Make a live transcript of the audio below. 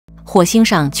火星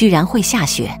上居然会下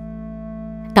雪。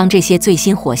当这些最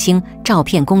新火星照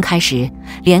片公开时，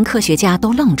连科学家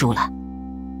都愣住了。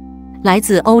来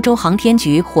自欧洲航天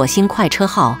局火星快车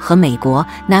号和美国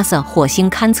NASA 火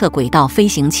星勘测轨道飞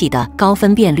行器的高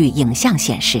分辨率影像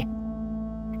显示，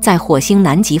在火星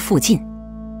南极附近，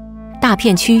大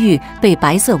片区域被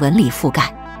白色纹理覆盖，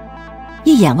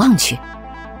一眼望去，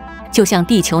就像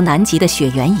地球南极的雪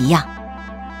原一样。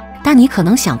但你可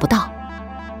能想不到，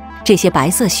这些白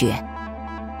色雪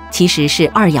其实是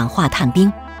二氧化碳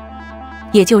冰，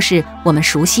也就是我们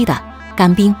熟悉的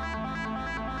干冰。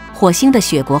火星的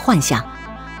雪国幻象，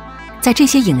在这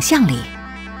些影像里，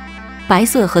白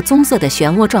色和棕色的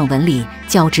漩涡状纹理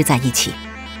交织在一起，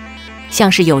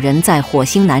像是有人在火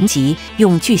星南极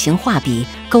用巨型画笔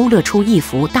勾勒出一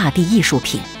幅大地艺术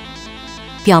品。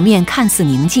表面看似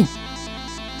宁静，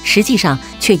实际上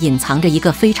却隐藏着一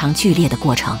个非常剧烈的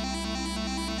过程。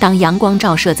当阳光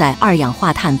照射在二氧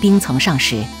化碳冰层上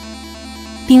时，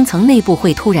冰层内部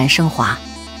会突然升华，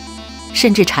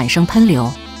甚至产生喷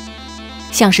流，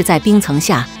像是在冰层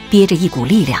下憋着一股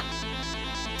力量，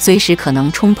随时可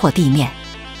能冲破地面。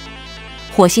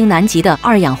火星南极的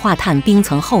二氧化碳冰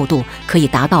层厚度可以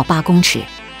达到8公尺，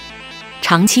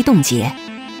长期冻结，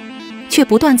却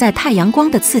不断在太阳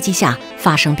光的刺激下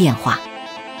发生变化。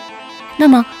那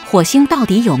么，火星到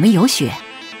底有没有雪？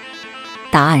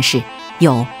答案是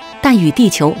有，但与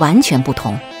地球完全不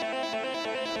同。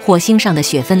火星上的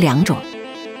雪分2种，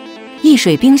一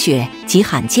水冰雪极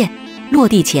罕见，落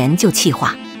地前就气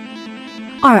化；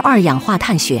二氧化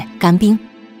碳雪干冰。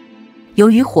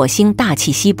由于火星大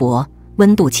气稀薄，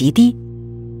温度极低，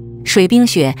水冰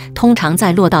雪通常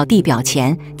在落到地表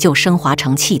前就升华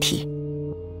成气体，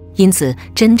因此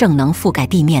真正能覆盖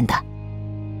地面的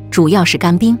主要是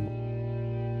干冰。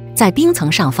在冰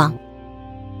层上方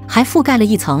还覆盖了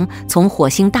一层从火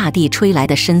星大地吹来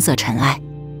的深色尘埃，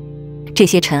这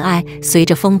些尘埃随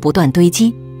着风不断堆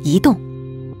积移动，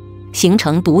形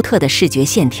成独特的视觉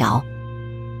线条。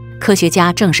科学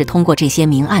家正是通过这些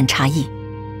明暗差异，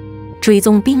追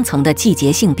踪冰层的季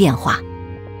节性变化。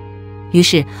于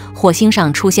是，火星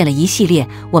上出现了一系列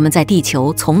我们在地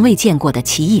球从未见过的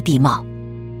奇异地貌：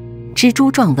蜘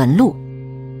蛛状纹路、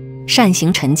扇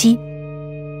形沉积、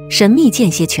神秘间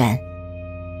歇泉、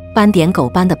斑点狗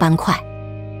般的斑块，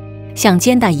像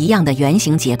煎蛋一样的圆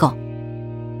形结构，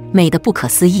美得不可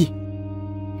思议，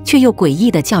却又诡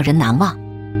异得叫人难忘。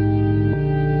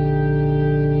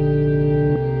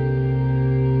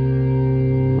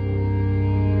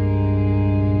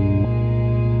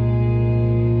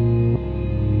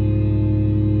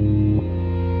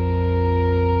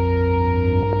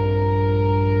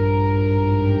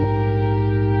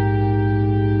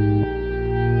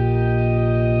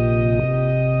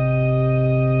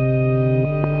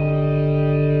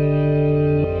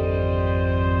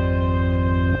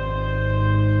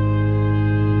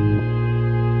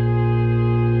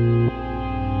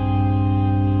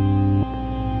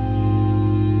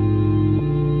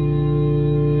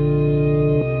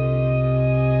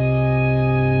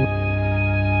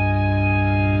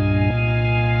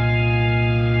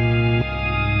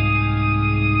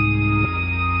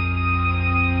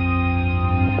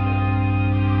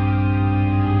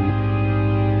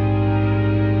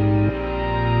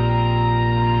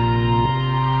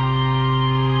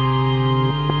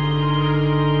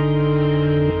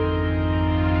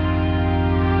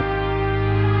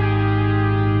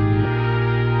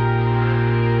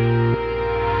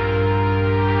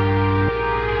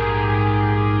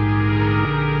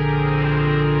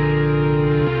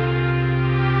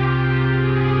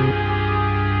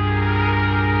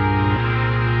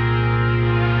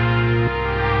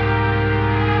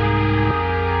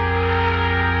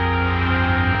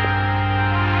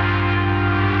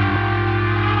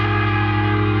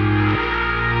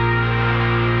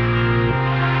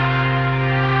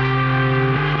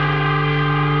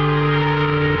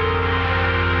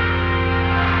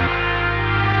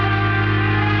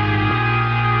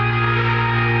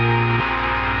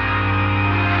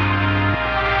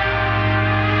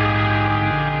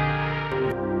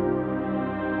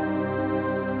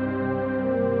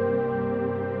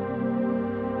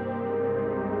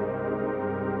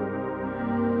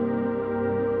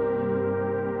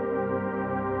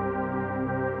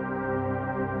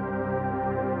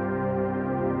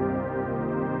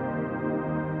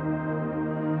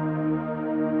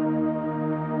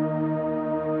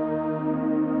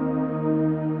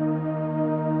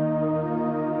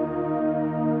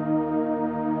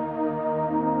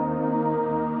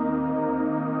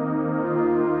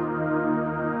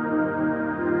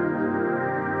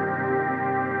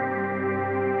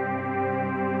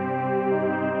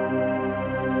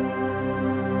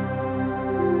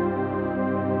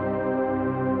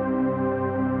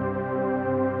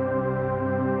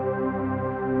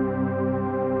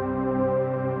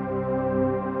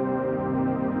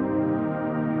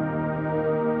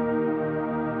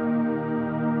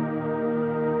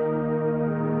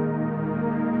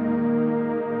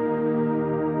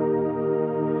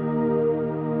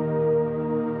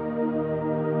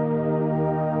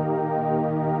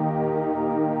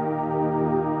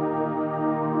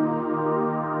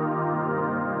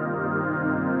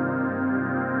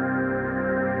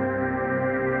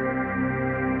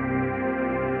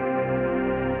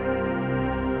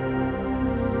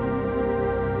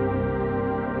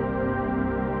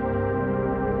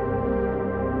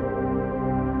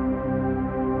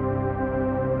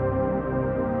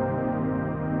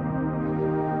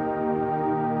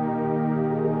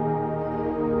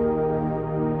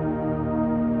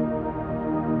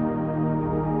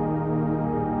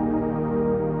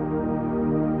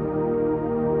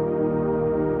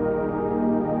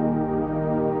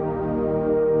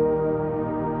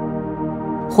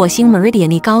火星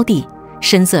Meridiani 高地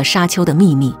深色沙丘的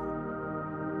秘密。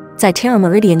在 Terra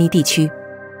Meridiani 地区，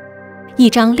一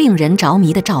张令人着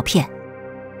迷的照片。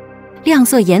亮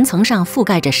色岩层上覆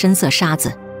盖着深色沙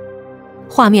子，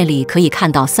画面里可以看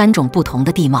到3种不同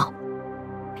的地貌，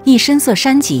一深色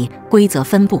山脊规则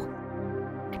分布，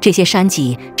这些山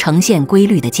脊呈现规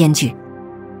律的间距，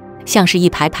像是一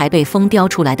排排被风雕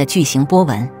出来的巨型波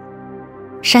纹。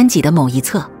山脊的某一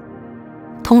侧，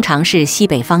通常是西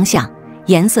北方向，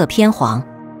颜色偏黄，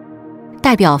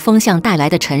代表风向带来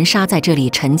的尘沙在这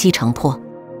里沉积成坡。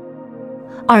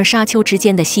二沙丘之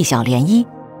间的细小涟漪，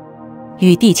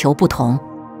与地球不同，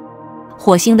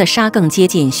火星的沙更接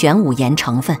近玄武岩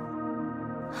成分，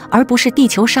而不是地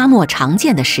球沙漠常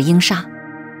见的石英沙。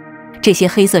这些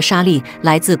黑色沙粒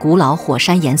来自古老火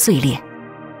山岩碎裂，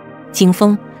经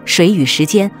风、水与时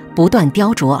间不断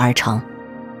雕琢而成，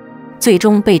最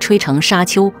终被吹成沙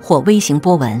丘或微型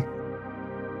波纹。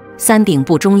山顶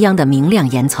部中央的明亮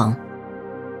岩层，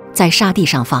在沙地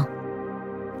上方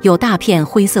有大片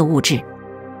灰色物质，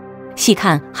细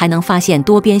看还能发现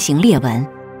多边形裂纹，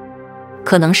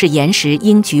可能是岩石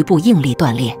因局部应力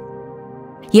断裂，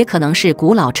也可能是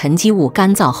古老沉积物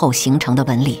干燥后形成的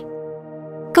纹理。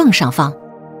更上方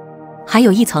还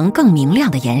有一层更明亮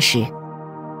的岩石，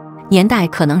年代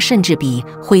可能甚至比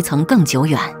灰层更久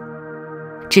远，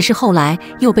只是后来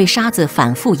又被沙子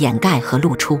反复掩盖和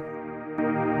露出。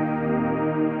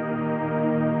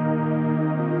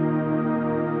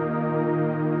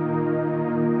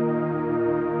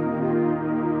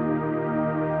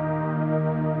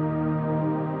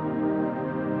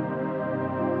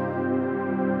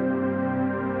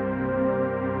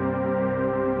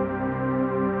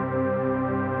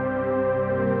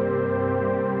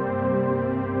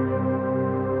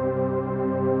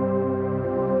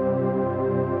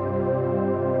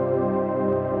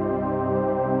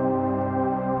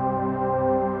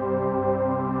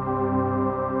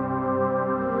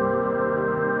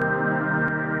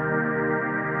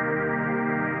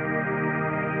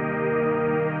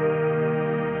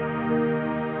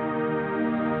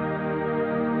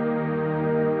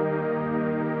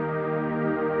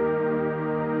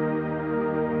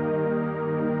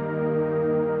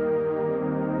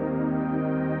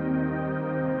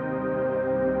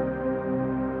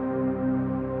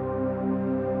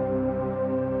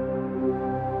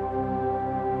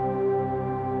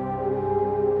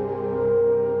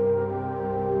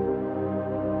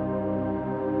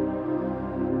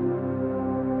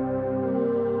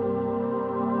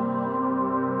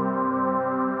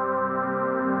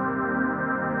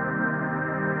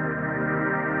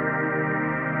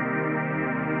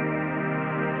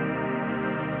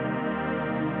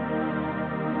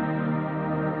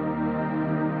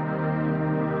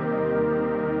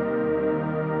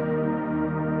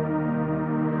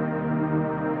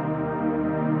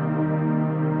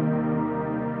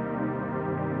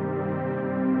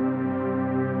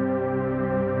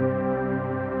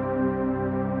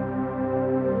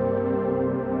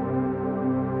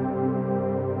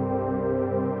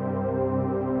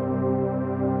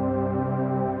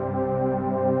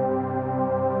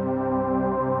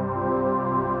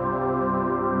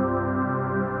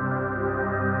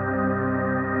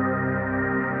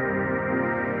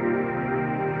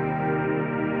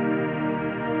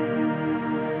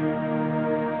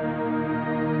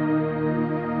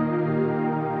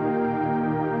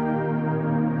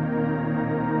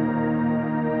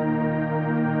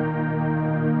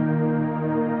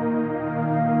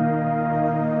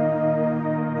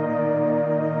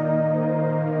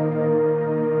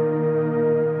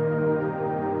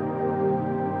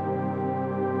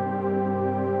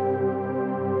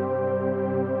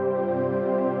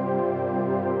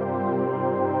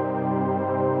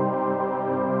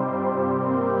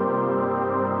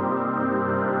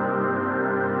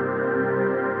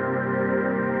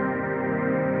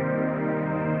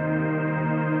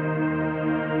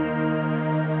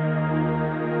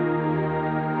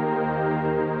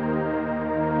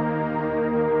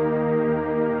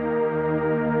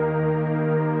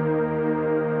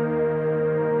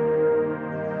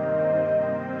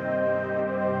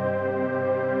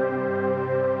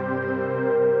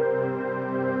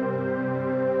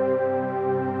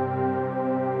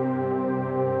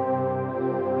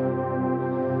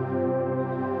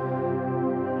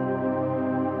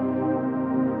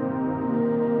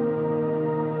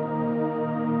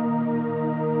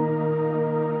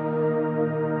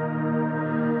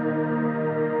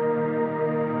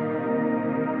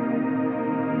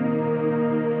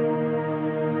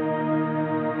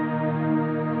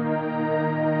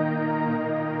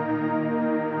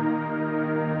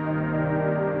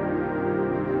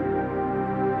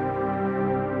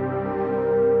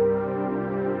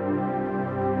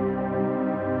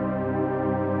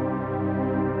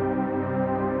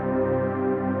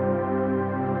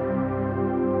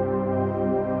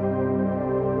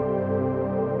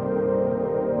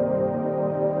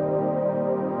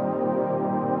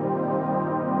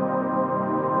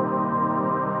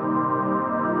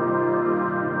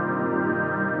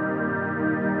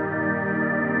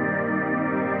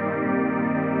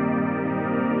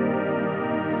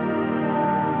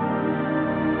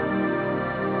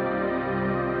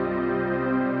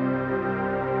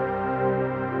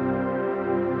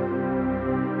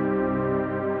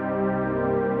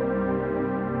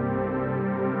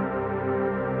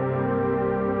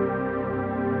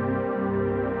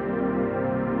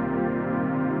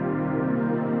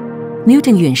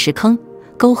Newton 陨石坑，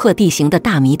沟壑地形的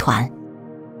大谜团。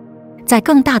在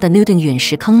更大的 Newton 陨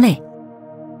石坑内，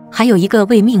还有一个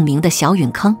未命名的小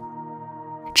陨坑，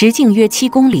直径约7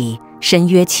公里，深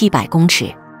约700公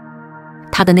尺。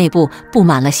它的内部布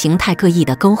满了形态各异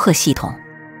的沟壑系统。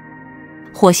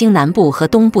火星南部和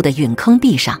东部的陨坑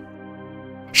壁上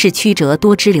是曲折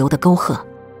多支流的沟壑，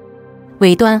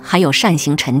尾端还有扇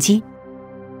形沉积，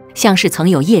像是曾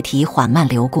有液体缓慢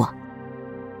流过。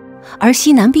而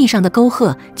西南壁上的沟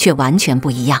壑却完全不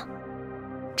一样，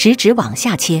直直往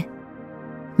下切，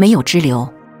没有支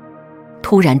流，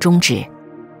突然终止，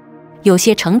有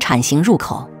些呈铲形入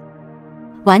口，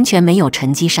完全没有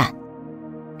沉积扇，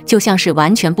就像是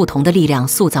完全不同的力量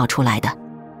塑造出来的。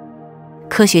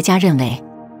科学家认为，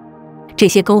这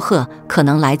些沟壑可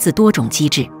能来自多种机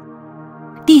制：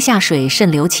地下水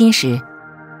渗流侵蚀、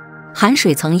含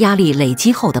水层压力累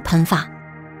积后的喷发、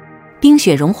冰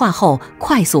雪融化后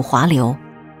快速滑流、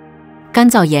干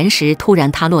燥岩石突然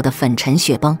塌落的粉尘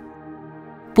雪崩。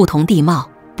不同地貌，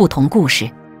不同故事，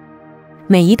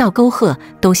每一道沟壑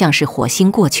都像是火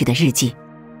星过去的日记，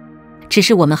只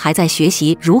是我们还在学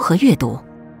习如何阅读。